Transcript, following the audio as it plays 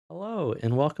Hello,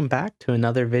 and welcome back to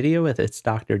another video with It's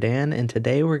Dr. Dan, and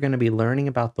today we're going to be learning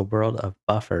about the world of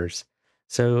buffers.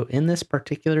 So in this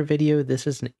particular video, this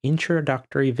is an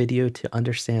introductory video to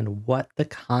understand what the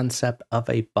concept of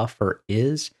a buffer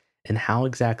is and how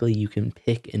exactly you can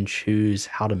pick and choose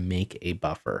how to make a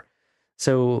buffer.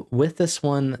 So with this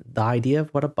one, the idea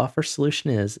of what a buffer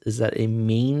solution is that it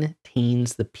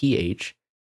maintains the pH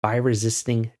by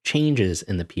resisting changes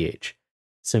in the pH.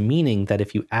 So meaning that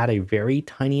if you add a very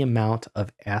tiny amount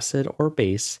of acid or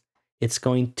base, it's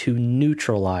going to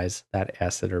neutralize that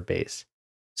acid or base.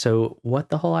 So what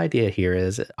the whole idea here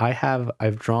is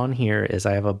I've drawn here is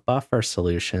I have a buffer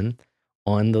solution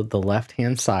on the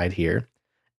left-hand side here.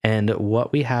 And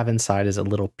what we have inside is a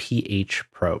little pH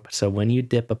probe. So when you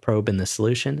dip a probe in the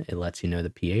solution, it lets you know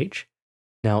the pH.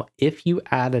 Now, if you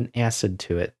add an acid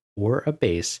to it or a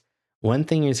base, one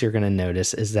thing is you're going to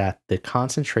notice is that the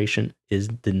concentration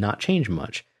did not change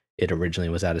much. It originally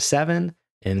was at a 7,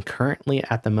 and currently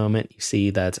at the moment you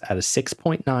see that it's at a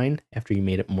 6.9 after you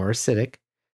made it more acidic,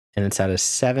 and it's at a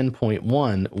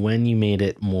 7.1 when you made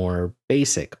it more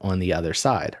basic on the other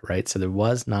side, right? So there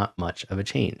was not much of a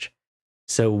change.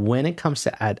 So when it comes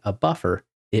to add a buffer,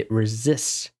 it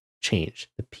resists change.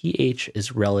 The pH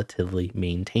is relatively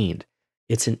maintained.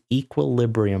 It's an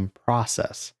equilibrium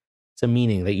process. So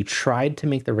meaning that you tried to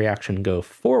make the reaction go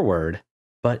forward,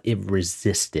 but it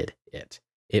resisted it.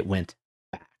 It went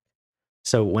back.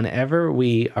 So whenever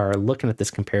we are looking at this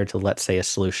compared to, let's say, a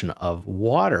solution of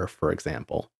water, for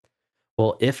example,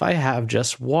 well, if I have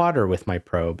just water with my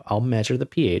probe, I'll measure the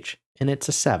pH and it's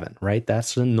a 7, right?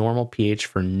 That's the normal pH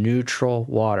for neutral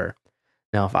water.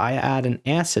 Now, if I add an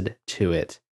acid to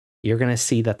it, you're going to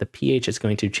see that the pH is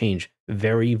going to change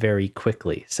very, very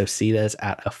quickly. So see that it's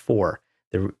at a 4.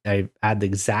 I add the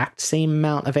exact same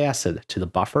amount of acid to the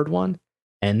buffered one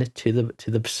and to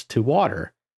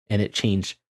water, and it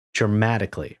changed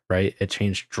dramatically, right? It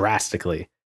changed drastically.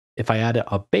 If I added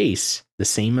a base, the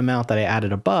same amount that I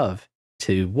added above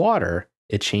to water,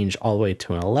 it changed all the way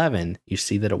to an 11. You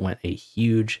see that it went a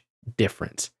huge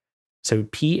difference. So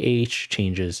pH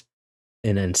changes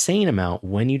an insane amount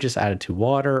when you just add it to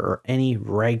water or any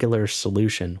regular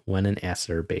solution when an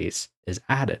acid or base is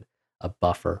added. A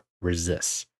buffer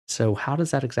resists. So how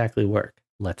does that exactly work?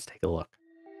 Let's take a look.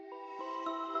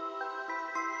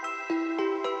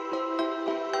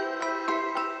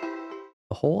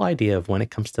 The whole idea of when it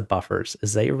comes to buffers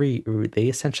is they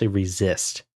essentially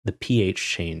resist the pH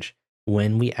change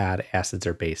when we add acids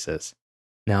or bases.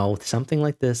 Now, something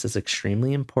like this is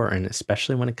extremely important,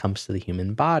 especially when it comes to the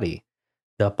human body.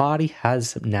 The body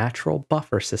has natural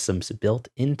buffer systems built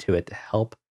into it to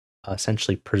help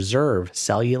essentially preserve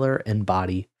cellular and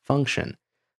body function.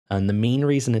 And the main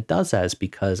reason it does that is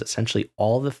because essentially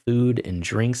all the food and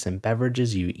drinks and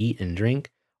beverages you eat and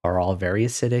drink are all very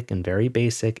acidic and very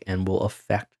basic and will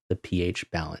affect the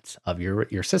pH balance of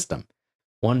your system.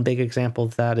 One big example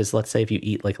of that is, let's say if you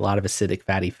eat like a lot of acidic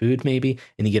fatty food maybe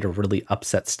and you get a really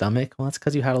upset stomach, well, that's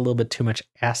because you had a little bit too much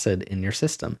acid in your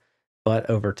system. But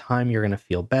over time, you're going to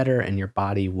feel better and your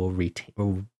body will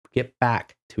get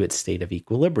back to its state of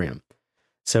equilibrium.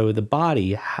 So the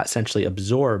body essentially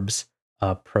absorbs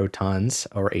protons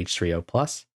or H3O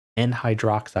plus and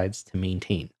hydroxides to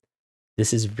maintain.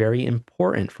 This is very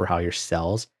important for how your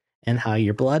cells and how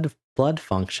your blood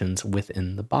functions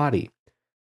within the body.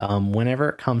 Whenever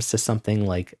it comes to something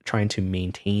like trying to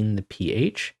maintain the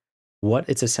pH, what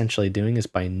it's essentially doing is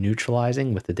by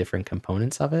neutralizing with the different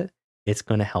components of it, it's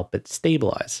going to help it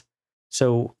stabilize.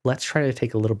 So let's try to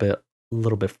take a little bit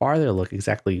farther look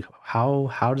exactly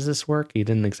how does this work? You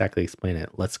didn't exactly explain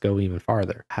it. Let's go even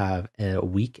farther. Have a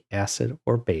weak acid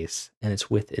or base, and it's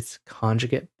with its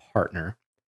conjugate partner.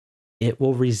 It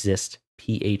will resist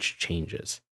pH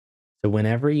changes. So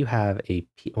whenever you have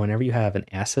an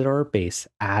acid or a base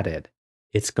added,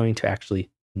 it's going to actually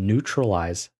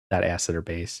neutralize that acid or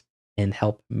base and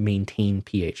help maintain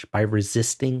pH by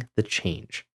resisting the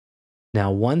change.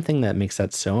 Now, one thing that makes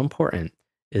that so important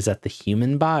is that the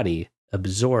human body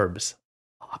absorbs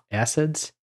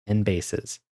acids and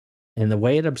bases. And the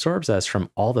way it absorbs us from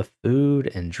all the food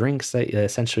and drinks that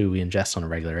essentially we ingest on a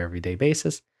regular everyday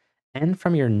basis, and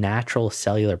from your natural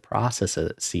cellular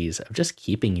processes of just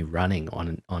keeping you running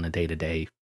on a day-to-day,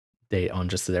 on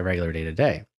just a regular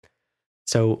day-to-day.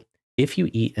 So if you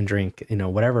eat and drink,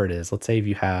 whatever it is, let's say if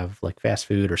you have like fast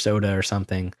food or soda or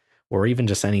something, or even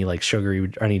just any like sugary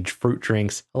or any fruit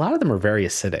drinks, a lot of them are very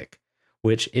acidic,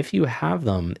 which if you have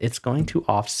them, it's going to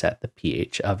offset the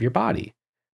pH of your body.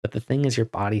 But the thing is, your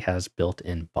body has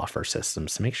built-in buffer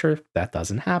systems to make sure that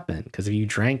doesn't happen. Because if you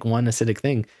drank one acidic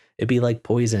thing, it'd be like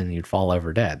poison and you'd fall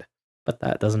over dead. But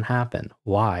that doesn't happen.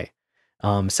 Why?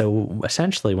 So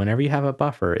essentially, whenever you have a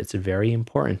buffer, it's very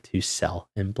important to cell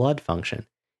and blood function.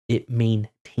 It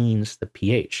maintains the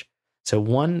pH. So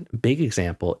one big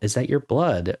example is that your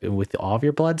blood, with all of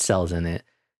your blood cells in it,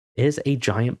 is a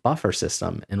giant buffer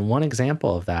system. And one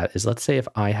example of that is, let's say if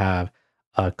I have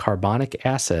a carbonic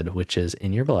acid, which is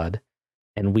in your blood,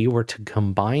 and we were to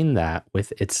combine that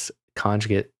with its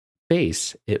conjugate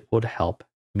base, it would help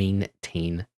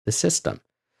maintain the system.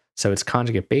 So its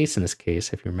conjugate base in this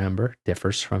case, if you remember,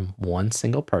 differs from one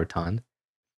single proton,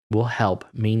 will help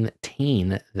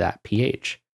maintain that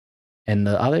pH. And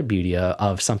the other beauty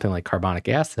of something like carbonic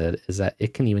acid is that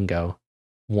it can even go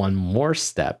one more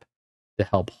step to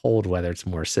help hold whether it's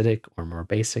more acidic or more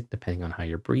basic, depending on how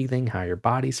you're breathing, how your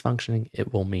body's functioning,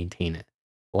 it will maintain it.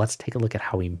 Let's take a look at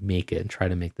how we make it and try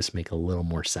to make this make a little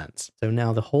more sense. So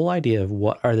now the whole idea of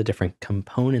what are the different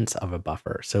components of a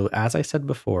buffer. So as I said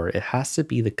before, it has to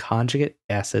be the conjugate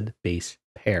acid base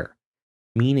pair,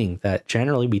 meaning that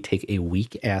generally we take a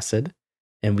weak acid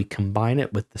and we combine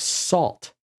it with the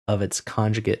salt of its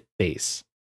conjugate base,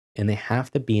 and they have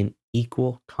to be in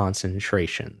equal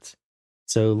concentrations.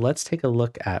 So let's take a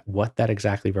look at what that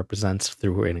exactly represents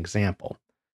through an example.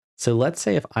 So let's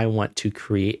say if I want to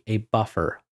create a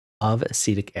buffer of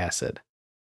acetic acid,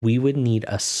 we would need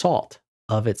a salt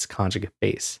of its conjugate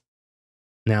base.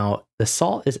 Now, the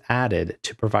salt is added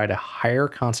to provide a higher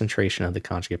concentration of the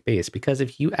conjugate base, because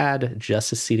if you add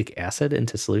just acetic acid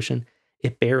into solution,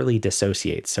 it barely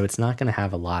dissociates, so it's not going to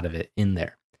have a lot of it in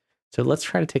there. So let's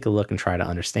try to take a look and try to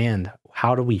understand,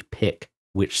 how do we pick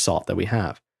which salt that we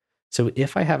have? So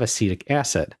if I have acetic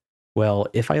acid, well,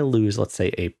 if I lose, let's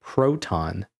say, a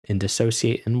proton and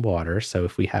dissociate in water, so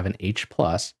if we have an H+,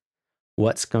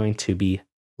 what's going to be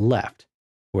left?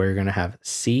 We're going to have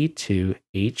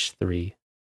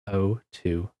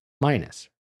C2H3O2-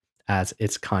 as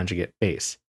its conjugate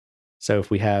base. So if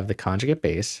we have the conjugate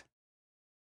base,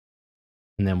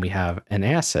 and then we have an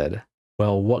acid,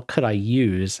 well, what could I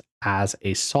use as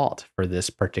a salt for this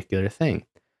particular thing?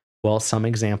 Well, some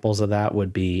examples of that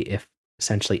would be if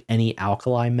essentially any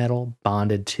alkali metal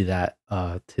bonded to that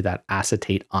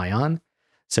acetate ion.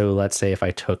 So let's say if I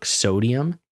took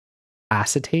sodium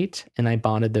acetate and I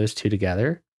bonded those two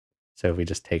together. So if we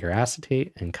just take our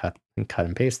acetate and cut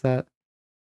and paste that,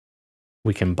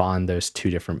 we can bond those two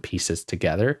different pieces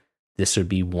together. This would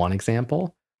be one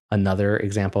example. Another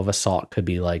example of a salt could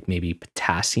be like maybe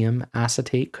potassium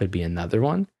acetate could be another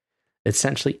one.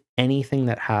 Essentially anything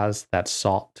that has that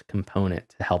salt component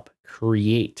to help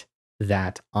create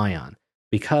that ion.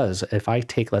 Because if I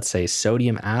take, let's say,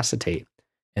 sodium acetate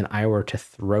and I were to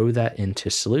throw that into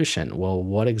solution, well,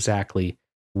 what exactly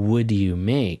would you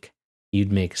make?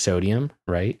 You'd make sodium,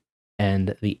 right?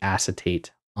 And the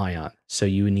acetate ion. So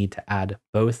you would need to add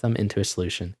both of them into a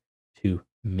solution to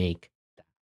make that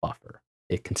buffer.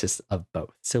 It consists of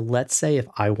both. So let's say if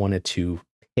I wanted to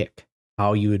pick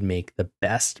how you would make the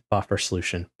best buffer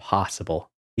solution possible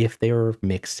if they were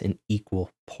mixed in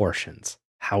equal portions,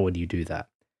 how would you do that?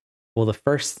 Well, the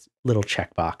first little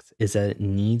checkbox is that it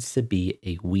needs to be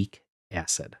a weak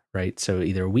acid, right? So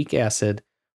either a weak acid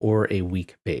or a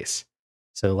weak base.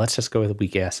 So let's just go with a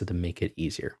weak acid to make it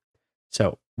easier.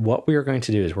 So what we are going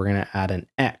to do is we're going to add an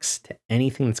X to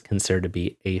anything that's considered to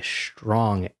be a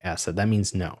strong acid. That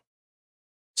means no.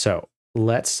 So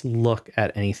let's look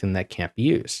at anything that can't be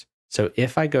used. So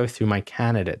if I go through my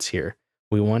candidates here,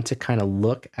 we want to kind of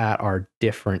look at our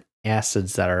different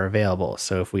acids that are available.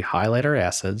 So if we highlight our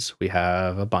acids, we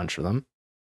have a bunch of them.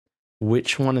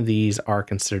 Which one of these are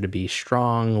considered to be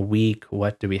strong, weak?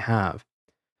 What do we have?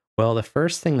 Well, the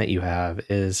first thing that you have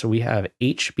is we have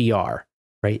HBr,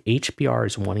 right? HBr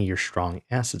is one of your strong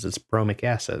acids. It's bromic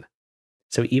acid.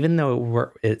 So even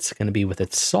though it's going to be with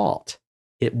its salt,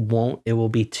 it will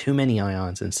be too many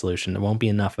ions in solution. There won't be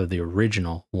enough of the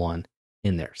original one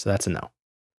in there. So that's a no.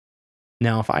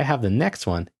 Now, if I have the next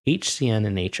one, HCN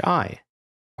and HI,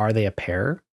 are they a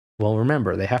pair? Well,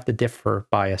 remember, they have to differ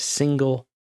by a single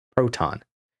proton.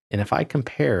 And if I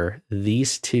compare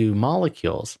these two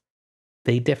molecules,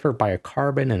 they differ by a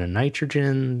carbon and a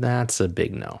nitrogen. That's a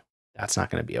big no. That's not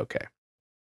going to be okay.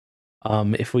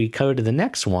 If we go to the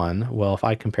next one, well, if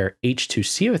I compare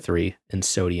H2CO3 and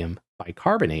sodium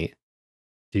bicarbonate,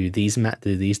 do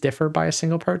these differ by a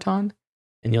single proton?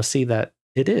 And you'll see that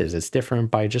it's different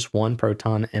by just one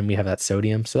proton, and we have that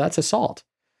sodium, so that's a salt.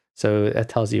 So that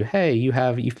tells you, hey, you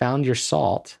found your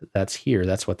salt that's here.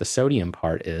 That's what the sodium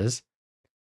part is.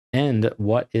 And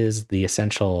what is the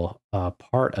essential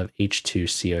part of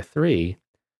H2CO3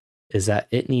 is that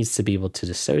it needs to be able to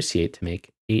dissociate to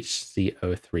make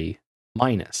HCO3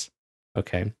 minus.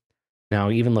 Okay. Now,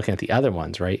 even looking at the other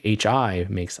ones, right? HI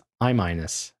makes I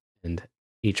minus and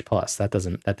H plus. That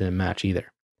didn't match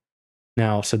either.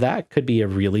 Now, so that could be a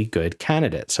really good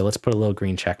candidate. So let's put a little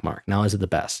green check mark. Now, is it the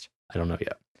best? I don't know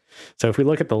yet. So if we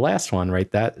look at the last one,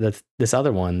 right, this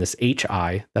other one, this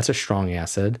HI, that's a strong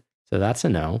acid. So that's a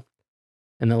no.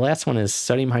 And the last one is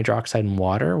sodium hydroxide and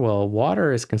water. Well,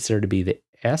 water is considered to be the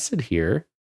acid here.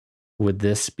 Would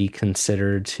this be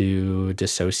considered to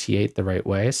dissociate the right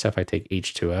way? So if I take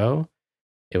H2O,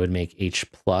 it would make H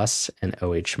plus and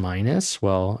OH minus.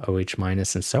 Well, OH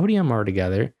minus and sodium are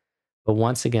together. But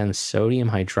once again,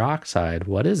 sodium hydroxide,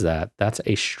 what is that? That's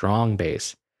a strong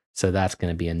base. So that's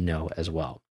going to be a no as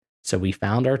well. So we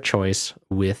found our choice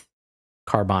with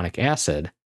carbonic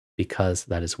acid because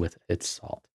that is with its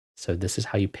salt. So this is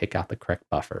how you pick out the correct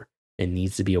buffer. It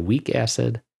needs to be a weak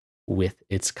acid with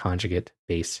its conjugate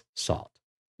base salt.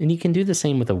 And you can do the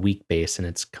same with a weak base and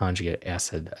its conjugate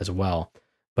acid as well,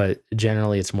 but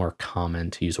generally it's more common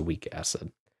to use a weak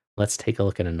acid. Let's take a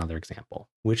look at another example.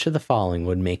 Which of the following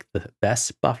would make the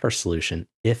best buffer solution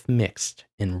if mixed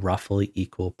in roughly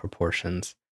equal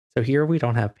proportions? So here we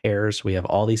don't have pairs, we have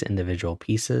all these individual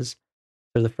pieces.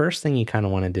 So the first thing you kind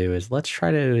of want to do is let's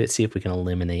try to see if we can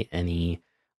eliminate any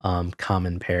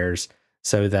common pairs,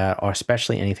 so that, or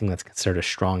especially anything that's considered a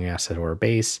strong acid or a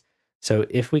base. So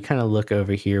if we kind of look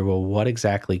over here, well, what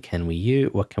exactly can we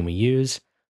use? What can we use?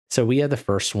 So we have the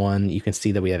first one. You can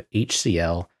see that we have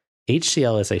HCl.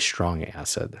 HCl is a strong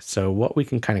acid. So what we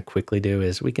can kind of quickly do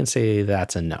is we can say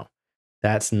that's a no.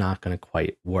 That's not going to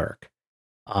quite work.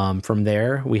 From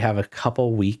there, we have a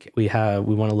couple weak. We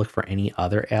want to look for any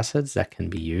other acids that can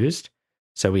be used.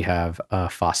 So we have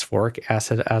phosphoric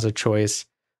acid as a choice.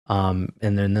 And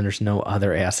then there's no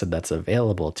other acid that's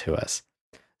available to us.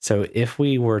 So if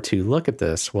we were to look at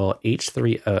this, well,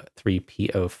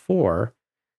 H3PO4,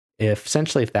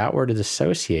 if that were to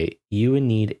dissociate, you would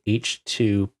need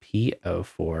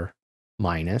H2PO4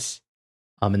 minus,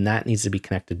 and that needs to be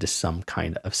connected to some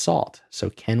kind of salt. So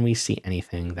can we see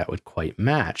anything that would quite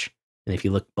match? And if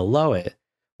you look below it,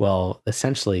 well,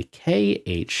 essentially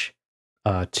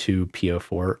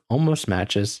KH2PO4 almost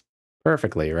matches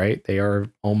perfectly, right? They are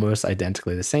almost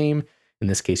identically the same. In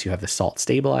this case, you have the salt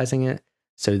stabilizing it.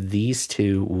 So these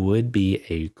two would be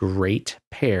a great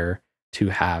pair to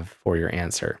have for your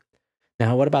answer.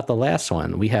 Now, what about the last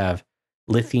one? We have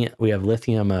lithium. We have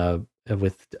lithium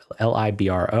with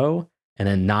LiBRO, and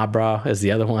then Nabra is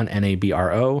the other one,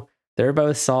 NaBRO. They're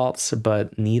both salts,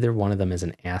 but neither one of them is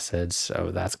an acid, so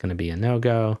that's going to be a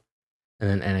no-go. And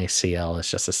then NaCl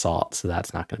is just a salt, so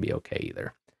that's not going to be okay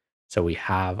either. So we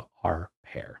have our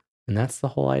pair. And that's the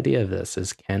whole idea of this,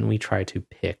 is can we try to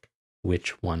pick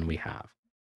which one we have?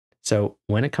 So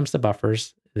when it comes to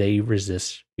buffers, they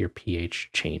resist your pH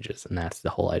changes, and that's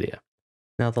the whole idea.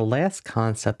 Now, the last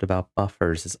concept about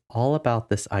buffers is all about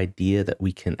this idea that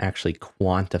we can actually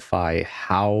quantify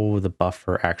how the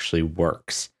buffer actually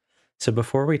works. So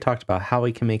before we talked about how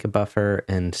we can make a buffer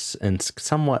and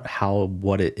somewhat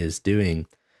what it is doing.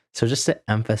 So just to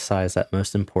emphasize that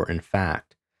most important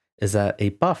fact is that a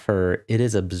buffer, it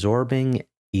is absorbing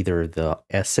either the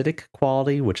acidic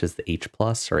quality, which is the H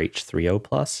plus or H3O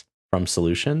plus from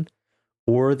solution,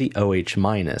 or the OH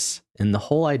minus. And the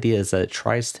whole idea is that it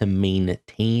tries to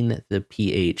maintain the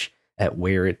pH at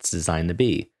where it's designed to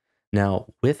be. Now,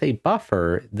 with a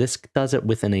buffer, this does it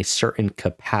within a certain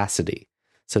capacity.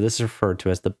 So this is referred to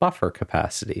as the buffer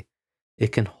capacity.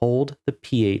 It can hold the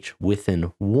pH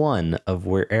within one of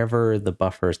wherever the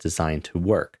buffer is designed to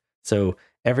work. So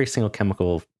every single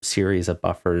chemical series of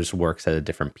buffers works at a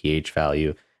different pH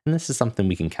value. And this is something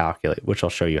we can calculate, which I'll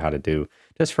show you how to do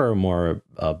just for a more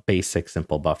basic,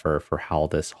 simple buffer for how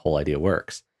this whole idea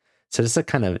works. So just to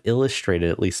kind of illustrate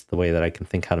it, at least the way that I can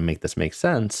think how to make this make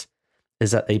sense, is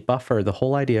that a buffer, the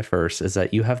whole idea first is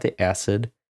that you have the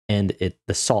acid and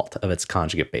the salt of its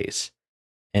conjugate base.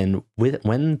 And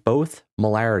when both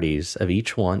molarities of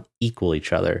each one equal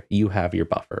each other, you have your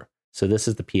buffer. So this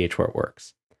is the pH where it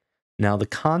works. Now the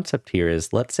concept here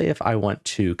is, let's say if I want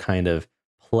to kind of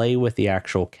play with the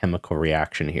actual chemical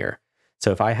reaction here.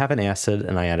 So if I have an acid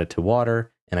and I add it to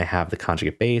water and I have the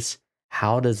conjugate base,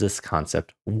 how does this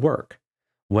concept work?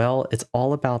 Well, it's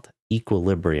all about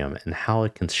equilibrium and how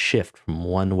it can shift from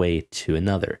one way to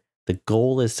another. The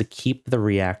goal is to keep the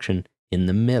reaction in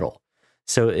the middle.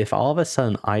 So if all of a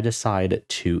sudden I decide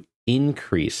to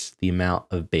increase the amount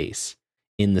of base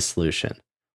in the solution,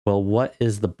 well, what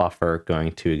is the buffer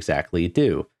going to exactly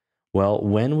do? Well,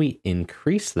 when we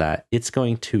increase that, it's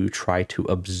going to try to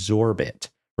absorb it,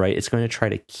 right? It's going to try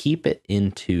to keep it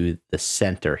into the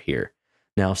center here.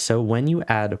 Now, so when you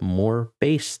add more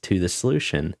base to the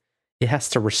solution, it has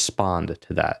to respond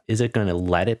to that. Is it going to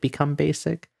let it become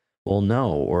basic? Well,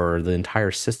 no, or the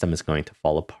entire system is going to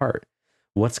fall apart.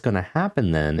 What's going to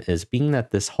happen then is, being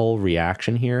that this whole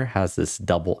reaction here has this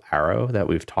double arrow that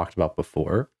we've talked about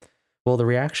before, well, the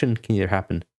reaction can either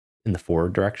happen in the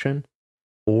forward direction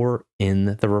or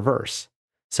in the reverse.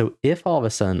 So if all of a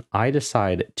sudden I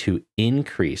decide to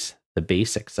increase the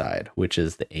basic side, which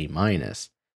is the A minus,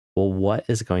 well, what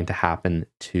is going to happen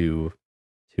to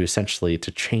essentially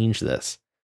to change this?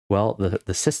 Well,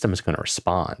 the system is going to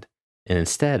respond. And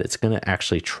instead, it's going to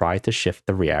actually try to shift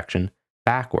the reaction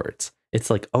backwards. It's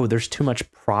like, oh, there's too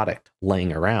much product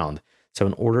laying around. So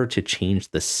in order to change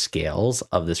the scales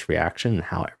of this reaction and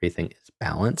how everything is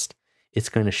balanced, it's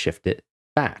going to shift it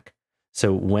back.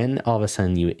 So when all of a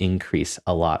sudden you increase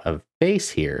a lot of base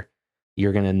here,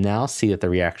 you're going to now see that the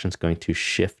reaction is going to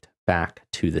shift back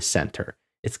to the center.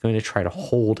 It's going to try to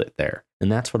hold it there.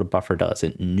 And that's what a buffer does.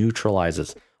 It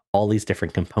neutralizes all these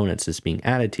different components that's being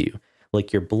added to you.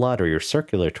 Like your blood or your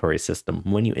circulatory system,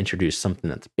 when you introduce something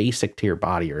that's basic to your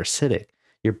body or acidic,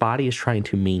 your body is trying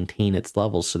to maintain its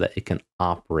levels so that it can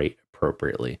operate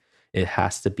appropriately. It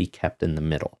has to be kept in the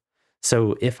middle.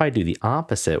 So if I do the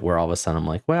opposite, where all of a sudden I'm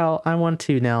like, well, I want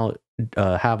to now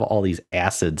have all these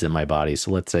acids in my body.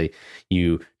 So let's say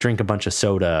you drink a bunch of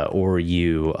soda, or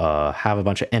you have a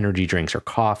bunch of energy drinks or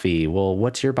coffee. Well,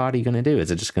 what's your body going to do?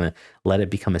 Is it just going to let it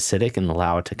become acidic and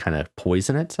allow it to kind of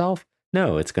poison itself?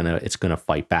 No, it's gonna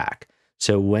fight back.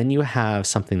 So when you have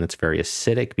something that's very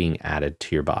acidic being added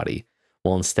to your body,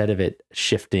 well, instead of it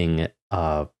shifting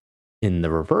in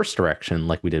the reverse direction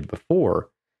like we did before,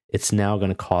 it's now going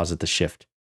to cause it to shift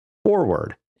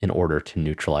forward in order to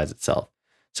neutralize itself.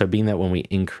 So being that when we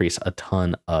increase a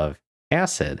ton of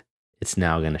acid, it's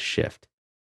now going to shift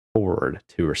forward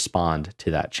to respond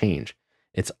to that change.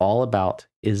 It's all about,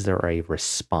 is there a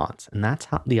response? And that's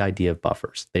how the idea of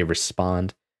buffers. They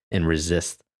respond and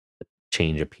resist the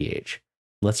change of pH.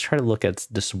 Let's try to look at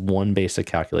just one basic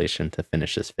calculation to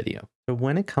finish this video. So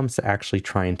when it comes to actually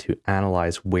trying to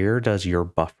analyze where does your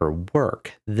buffer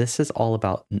work, this is all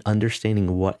about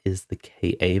understanding what is the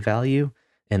Ka value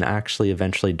and actually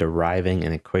eventually deriving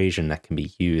an equation that can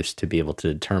be used to be able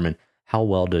to determine how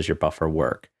well does your buffer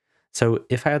work. So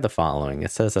if I have the following,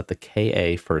 it says that the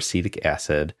Ka for acetic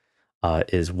acid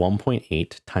is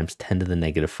 1.8 times 10 to the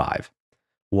negative 5.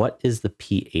 What is the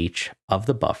pH of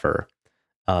the buffer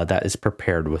that is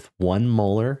prepared with 1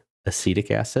 molar acetic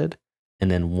acid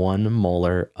and then 1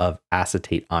 molar of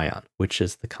acetate ion, which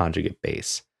is the conjugate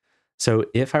base? So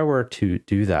if I were to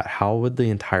do that, how would the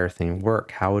entire thing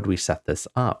work? How would we set this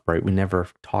up, right? We never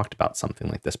talked about something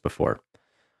like this before.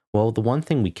 Well, the one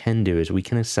thing we can do is we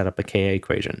can set up a Ka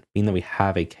equation, being that we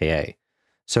have a Ka.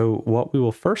 So what we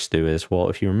will first do is, well,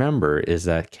 if you remember, is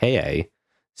that Ka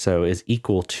is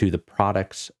equal to the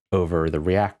products over the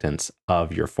reactants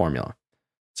of your formula.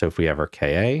 So if we have our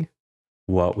Ka,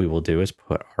 what we will do is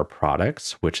put our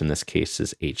products, which in this case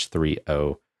is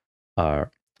H3O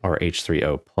or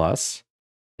H3O plus,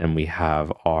 and we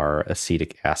have our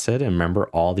acetic acid. And remember,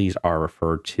 all these are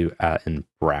referred to in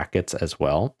brackets as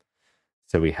well.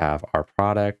 So we have our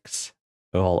products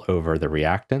all over the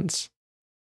reactants,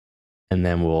 and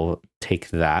then we'll take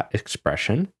that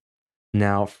expression.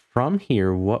 Now from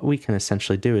here, what we can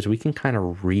essentially do is we can kind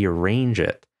of rearrange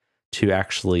it to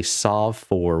actually solve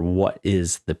for what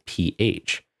is the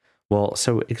pH. Well,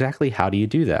 so exactly how do you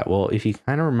do that? Well, if you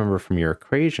kind of remember from your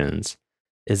equations,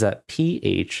 is that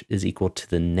pH is equal to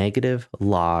the negative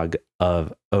log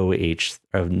of OH,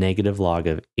 of negative log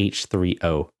of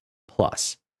H3O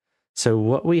plus. So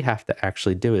what we have to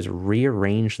actually do is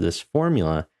rearrange this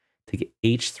formula to get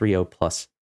H3O plus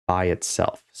by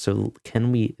itself. So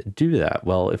can we do that?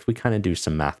 Well, if we kind of do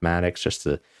some mathematics just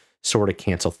to sort of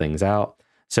cancel things out.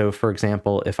 So for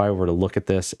example, if I were to look at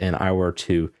this and I were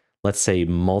to, let's say,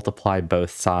 multiply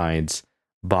both sides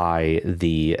by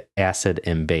the acid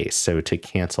and base, so to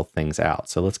cancel things out.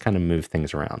 So let's kind of move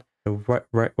things around. So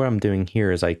what I'm doing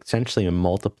here is I essentially am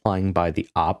multiplying by the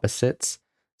opposites,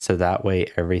 so that way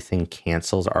everything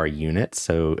cancels our units.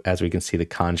 So as we can see, the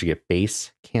conjugate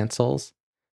base cancels,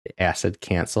 the acid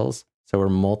cancels. So we're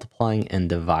multiplying and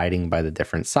dividing by the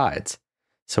different sides.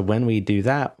 So when we do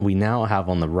that, we now have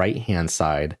on the right-hand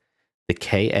side the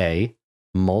Ka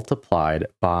multiplied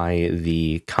by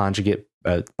the conjugate,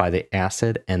 by the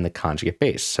acid and the conjugate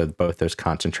base. So both those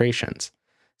concentrations.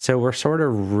 So we're sort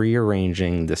of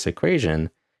rearranging this equation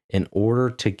in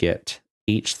order to get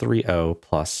H3O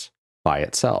plus by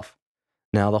itself.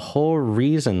 Now, the whole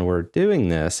reason we're doing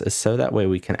this is so that way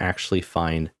we can actually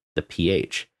find the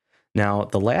pH. Now,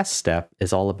 the last step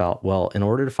is all about, well, in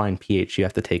order to find pH, you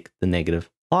have to take the negative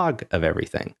log of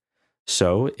everything.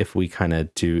 So if we kind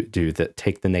of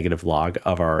take the negative log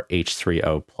of our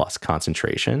H3O plus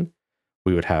concentration,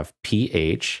 we would have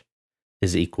pH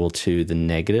is equal to the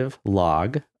negative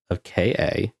log of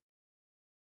Ka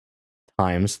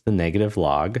times the negative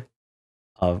log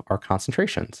of our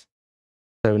concentrations.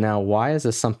 So now, why is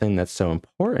this something that's so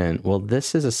important? Well,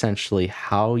 this is essentially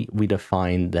how we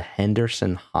define the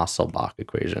Henderson-Hasselbalch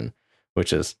equation,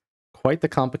 which is quite the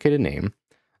complicated name.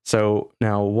 So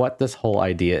now what this whole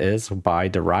idea is, by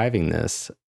deriving this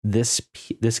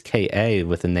Ka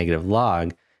with a negative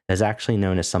log is actually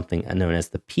known as something known as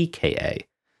the pKa.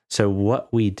 So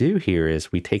what we do here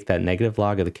is we take that negative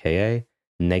log of the Ka,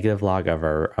 negative log of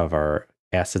our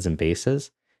acids and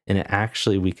bases, and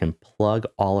we can plug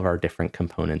all of our different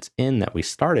components in that we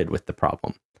started with the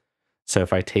problem. So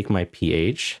if I take my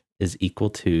pH is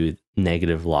equal to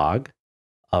negative log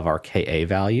of our Ka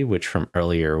value, which from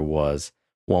earlier was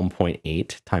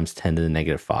 1.8 times 10 to the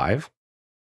negative 5.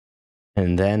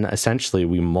 And then essentially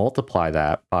we multiply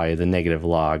that by the negative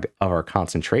log of our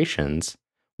concentrations,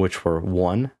 which were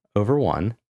 1 over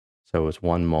 1. So it was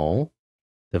 1 mole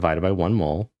divided by 1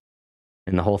 mole.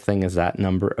 And the whole thing is that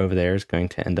number over there is going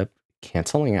to end up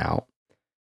canceling out.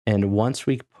 And once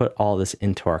we put all this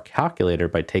into our calculator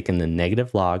by taking the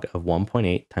negative log of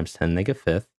 1.8 times 10 to the negative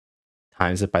 5th,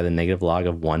 times it by the negative log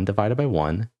of 1 divided by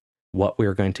 1, what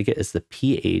we're going to get is the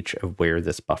pH of where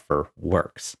this buffer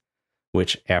works,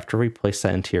 which after we place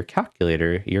that into your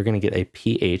calculator, you're going to get a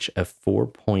pH of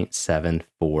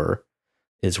 4.74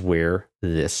 is where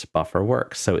this buffer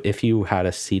works. So if you had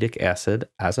acetic acid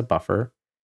as a buffer,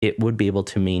 it would be able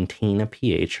to maintain a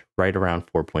pH right around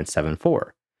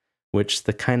 4.74, which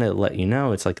to kind of let you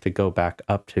know, it's like to go back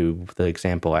up to the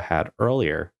example I had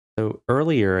earlier. So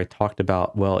earlier I talked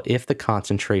about, well, if the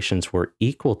concentrations were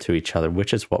equal to each other,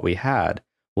 which is what we had,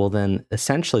 well, then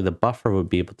essentially the buffer would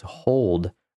be able to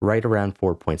hold right around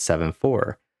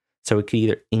 4.74. So it could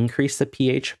either increase the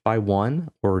pH by 1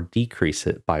 or decrease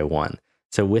it by 1.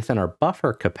 So within our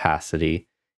buffer capacity,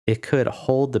 it could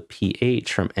hold the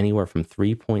pH from anywhere from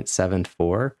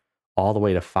 3.74 all the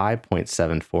way to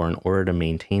 5.74 in order to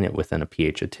maintain it within a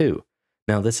pH of 2.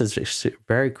 Now, this is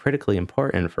very critically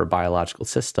important for biological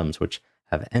systems, which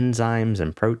have enzymes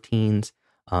and proteins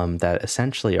that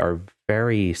essentially are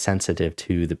very sensitive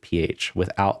to the pH.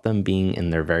 Without them being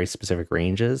in their very specific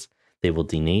ranges, they will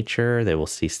denature, they will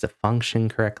cease to function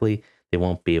correctly, they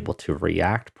won't be able to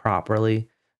react properly.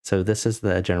 So this is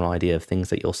the general idea of things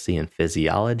that you'll see in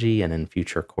physiology and in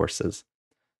future courses.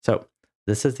 So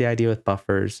this is the idea with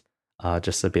buffers,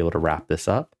 just to be able to wrap this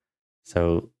up.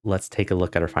 So let's take a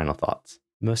look at our final thoughts.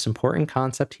 The most important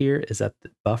concept here is that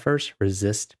the buffers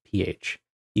resist pH.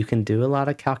 You can do a lot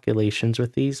of calculations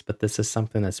with these, but this is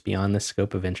something that's beyond the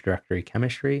scope of introductory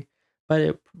chemistry, but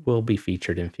it will be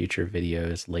featured in future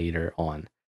videos later on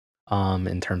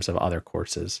in terms of other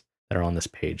courses that are on this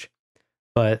page.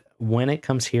 But when it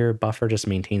comes here, buffer just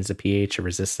maintains the pH, it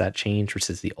resists that change, which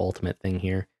is the ultimate thing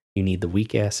here. You need the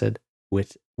weak acid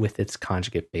with its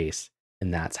conjugate base,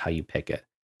 and that's how you pick it.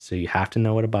 So you have to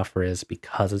know what a buffer is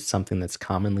because it's something that's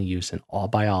commonly used in all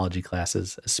biology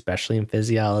classes, especially in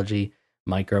physiology,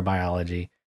 microbiology,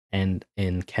 and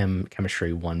in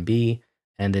chemistry 1B,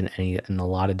 and in a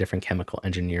lot of different chemical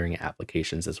engineering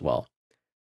applications as well.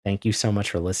 Thank you so much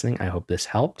for listening. I hope this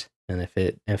helped. And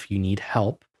if you need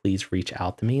help, please reach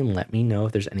out to me and let me know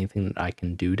if there's anything that I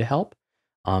can do to help.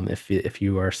 If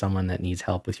you are someone that needs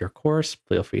help with your course,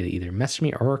 feel free to either message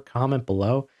me or comment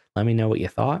below. Let me know what you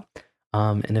thought.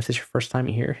 And if it's your first time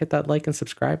here, hit that like and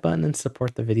subscribe button and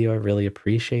support the video. I really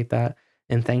appreciate that.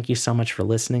 And thank you so much for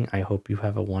listening. I hope you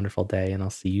have a wonderful day, and I'll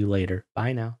see you later.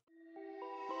 Bye now.